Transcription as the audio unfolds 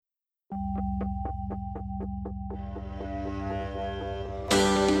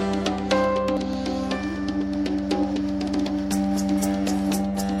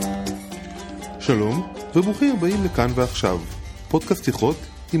שלום, וברוכים הבאים לכאן ועכשיו, פודקאסט שיחות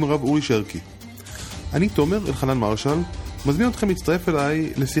עם הרב אורי שרקי. אני תומר אלחנן מרשל, מזמין אתכם להצטרף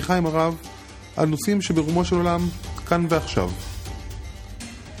אליי לשיחה עם הרב על נושאים שברומו של עולם כאן ועכשיו.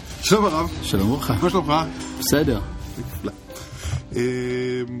 שלום הרב. שלום וברכה. מה שלומך? בסדר.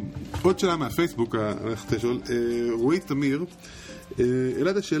 עוד שאלה מהפייסבוק, רועי תמיר,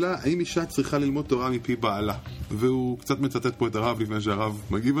 אלעד השאלה, האם אישה צריכה ללמוד תורה מפי בעלה? והוא קצת מצטט פה את הרב לפני שהרב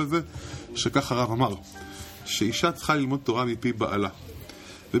מגיב על זה, שכך הרב אמר, שאישה צריכה ללמוד תורה מפי בעלה.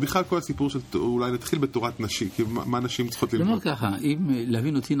 ובכלל כל הסיפור של, אולי נתחיל בתורת נשים, כי מה נשים צריכות ללמוד? זאת אומרת ככה, אם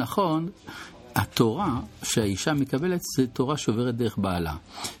להבין אותי נכון, התורה שהאישה מקבלת זה תורה שעוברת דרך בעלה.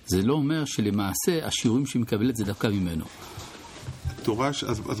 זה לא אומר שלמעשה השיעורים שהיא מקבלת זה דווקא ממנו. תורה,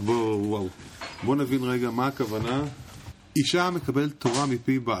 אז בוא נבין רגע מה הכוונה. אישה מקבלת תורה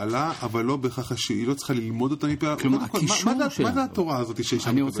מפי בעלה, אבל לא בכך שהיא לא צריכה ללמוד אותה מפי... כלומר, הקישור שלה... מה זה התורה הזאת שאישה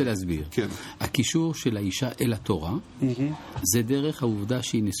מקבלת? אני רוצה להסביר. כן. הקישור של האישה אל התורה, זה דרך העובדה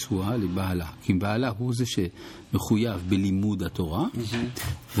שהיא נשואה לבעלה. כי בעלה הוא זה שמחויב בלימוד התורה,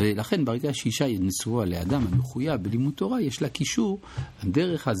 ולכן ברגע שאישה היא נשואה לאדם המחויב בלימוד תורה, יש לה קישור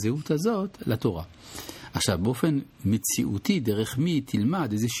דרך הזהות הזאת לתורה. עכשיו, באופן מציאותי, דרך מי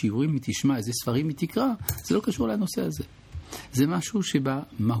תלמד, איזה שיעורים היא תשמע, איזה ספרים היא תקרא, זה לא קשור לנושא הזה. זה משהו שבא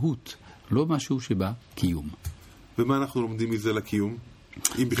מהות, לא משהו שבא קיום. ומה אנחנו לומדים מזה לקיום?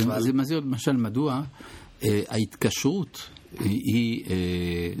 אם בכלל... זה מזהיר, למשל, מדוע ההתקשרות היא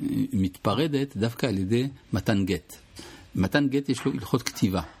מתפרדת דווקא על ידי מתן גט. מתן גט יש לו הלכות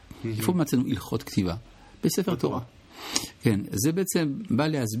כתיבה. איפה מצאנו הלכות כתיבה? בספר תורה. כן, זה בעצם בא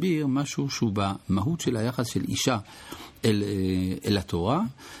להסביר משהו שהוא במהות של היחס של אישה אל התורה,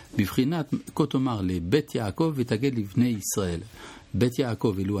 בבחינת, כה תאמר לבית יעקב ותגד לבני ישראל. בית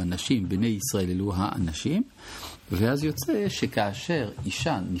יעקב אלו אנשים, בני ישראל אלו האנשים, ואז יוצא שכאשר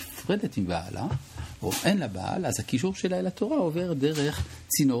אישה נפרדת מבעלה, או אין לה בעל, אז הקישור שלה אל התורה עובר דרך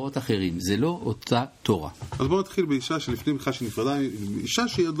צינורות אחרים. זה לא אותה תורה. אז בואו נתחיל באישה שלפני בכלל שנפרדה, אישה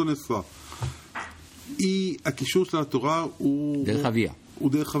שהיא עוד לא נשואה. הקישור של התורה הוא... דרך אביה.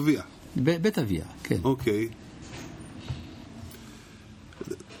 הוא דרך אביה. בית אביה, כן. אוקיי.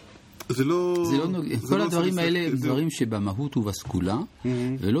 זה לא... כל הדברים האלה הם דברים שבמהות ובסגולה,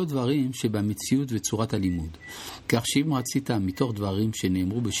 ולא דברים שבמציאות וצורת הלימוד. כך שאם רצית מתוך דברים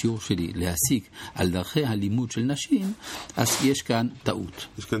שנאמרו בשיעור שלי להסיק על דרכי הלימוד של נשים, אז יש כאן טעות.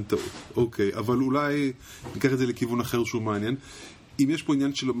 יש כאן טעות, אוקיי. אבל אולי ניקח את זה לכיוון אחר שהוא מעניין. אם יש פה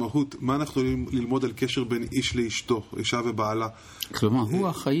עניין של המהות, מה אנחנו ללמוד על קשר בין איש לאשתו, אישה ובעלה? כלומר, הוא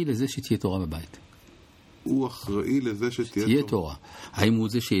אחראי לזה שתהיה תורה בבית. הוא אחראי לזה שתהיה תורה. האם הוא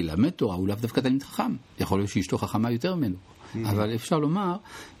זה שילמד תורה? הוא לאו דווקא תלמיד חכם. יכול להיות שאשתו חכמה יותר ממנו. אבל אפשר לומר,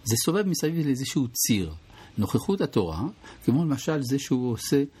 זה סובב מסביב לאיזשהו ציר. נוכחות התורה, כמו למשל זה שהוא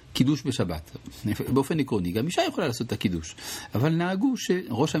עושה קידוש בשבת. באופן עקרוני, גם אישה יכולה לעשות את הקידוש. אבל נהגו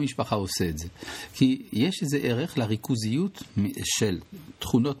שראש המשפחה עושה את זה. כי יש איזה ערך לריכוזיות של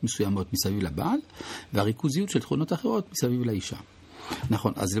תכונות מסוימות מסביב לבעל, והריכוזיות של תכונות אחרות מסביב לאישה.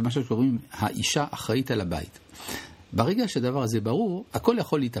 נכון, אז למשל שקוראים, האישה אחראית על הבית. ברגע שהדבר הזה ברור, הכל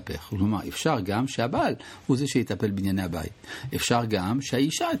יכול להתהפך. כלומר, אפשר גם שהבעל הוא זה שיטפל בענייני הבית. אפשר גם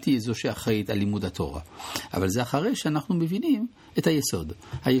שהאישה תהיה זו שאחראית על לימוד התורה. אבל זה אחרי שאנחנו מבינים את היסוד.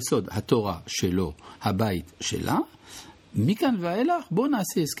 היסוד, התורה שלו, הבית שלה. מכאן ואילך, בואו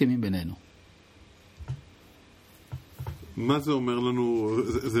נעשה הסכמים בינינו. מה זה אומר לנו?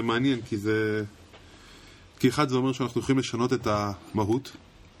 זה מעניין, כי אחד זה אומר שאנחנו יכולים לשנות את המהות.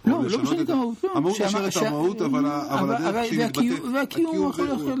 לא משנה את המהות. המהות נשאר את המהות, אבל הדרך שהיא מתבטאת... והקיום יכול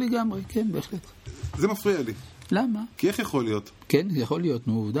להיות לגמרי, כן, בהחלט. זה מפריע לי. למה? כי איך יכול להיות? כן, יכול להיות,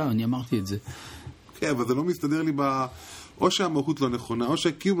 עובדה, אני אמרתי את זה. כן, אבל זה לא מסתדר לי או שהמהות לא נכונה, או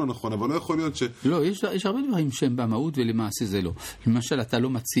שהקיום לא נכון, אבל לא יכול להיות ש... לא, יש הרבה דברים שהם במהות ולמעשה זה לא. למשל, אתה לא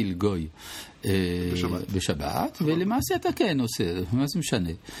מציל גוי בשבת, ולמעשה אתה כן עושה, מה זה משנה?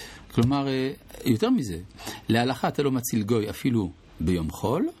 כלומר, יותר מזה, להלכה אתה לא מציל גוי אפילו ביום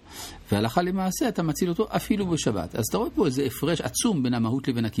חול, והלכה למעשה אתה מציל אותו אפילו בשבת. אז אתה רואה פה איזה הפרש עצום בין המהות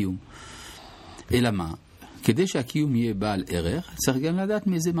לבין הקיום. אלא מה? כדי שהקיום יהיה בעל ערך, צריך גם לדעת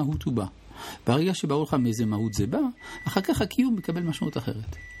מאיזה מהות הוא בא. ברגע שברור לך מאיזה מהות זה בא, אחר כך הקיום מקבל משמעות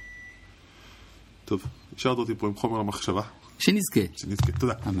אחרת. טוב, השארת אותי פה עם חומר למחשבה. שנזכה.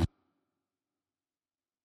 תודה. אמן.